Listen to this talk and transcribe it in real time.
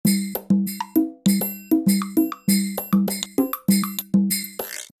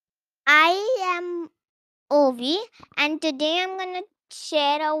Ovi, and today I'm gonna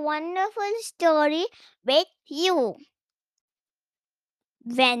share a wonderful story with you.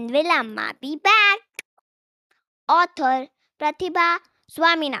 When will Amma be back? Author Pratibha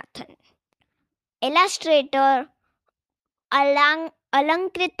Swaminathan. Illustrator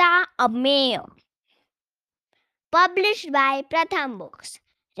Alankrita Ameyo. Published by Pratham Books.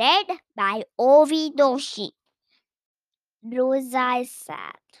 Read by Ovi Doshi. Rosa is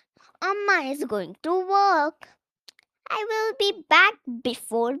sad. Amma is going to work. I will be back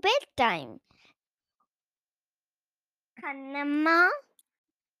before bedtime. Kannamma,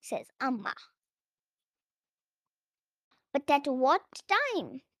 says Amma. But at what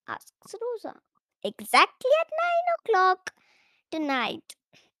time? Asks Rosa. Exactly at 9 o'clock tonight,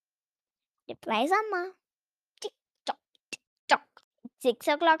 replies Amma. Tick tock, tick tock. 6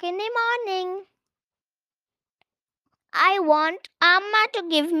 o'clock in the morning. I want Amma to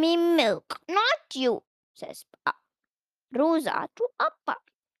give me milk, not you, says Rosa to Appa.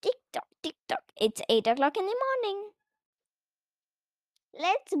 Tick tock, tick tock. It's 8 o'clock in the morning.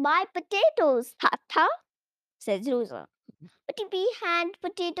 Let's buy potatoes, Tata, says Rosa. But we had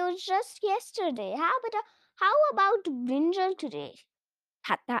potatoes just yesterday. How about brinjal today?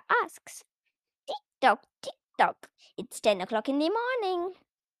 Tata asks. Tick tock, tick tock. It's 10 o'clock in the morning.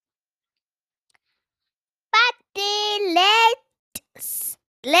 Patty,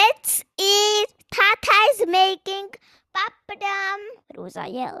 let's eat. Tata is making papadam. Rosa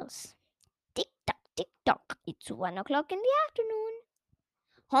yells. Tick tock. It's 1 o'clock in the afternoon.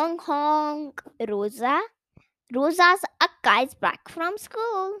 Honk honk. Rosa's akka is back from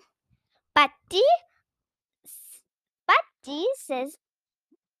school. Patty says,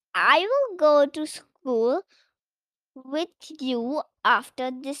 I will go to school with you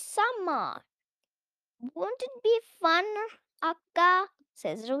after this summer. Won't it be fun, Akka?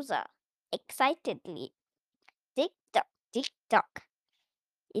 Says Rosa excitedly. Tick tock, tick tock.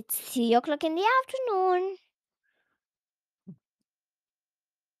 It's 3 o'clock in the afternoon.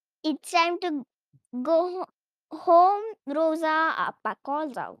 It's time to go home, Rosa, Appa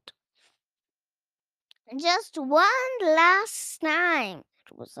calls out. Just one last time,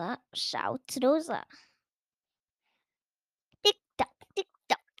 Rosa shouts Rosa. Tick tock, tick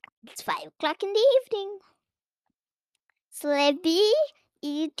tock. It's 5 o'clock in the evening. Slabby,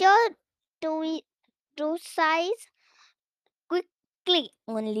 eat your toe size quickly.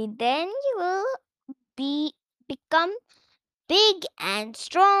 Only then you will become big and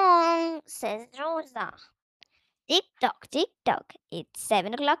strong, says Rosa. Tick tock, tick tock. It's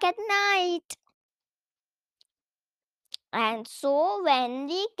 7 o'clock at night. And so when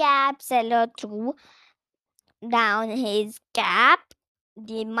the cap seller threw down his cap,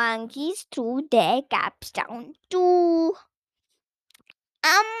 the monkeys threw their caps down too.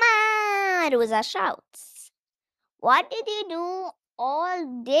 Amma! Rosa shouts. What did you do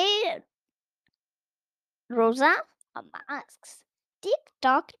all day, Rosa? Amma asks. Tick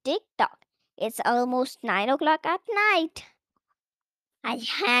tock, tick tock. It's almost 9 o'clock at night. I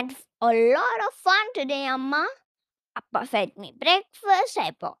had a lot of fun today, Amma. Appa fed me breakfast.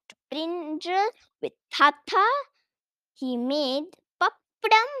 I bought brinjal with Tata. He made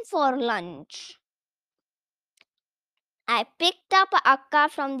papadam for lunch. I picked up Akka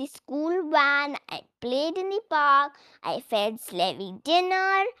from the school van. I played in the park. I fed Slavy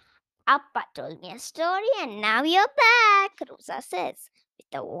dinner. Appa told me a story and now you're back, Rosa says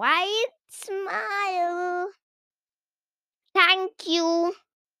with a wide smile. Thank you.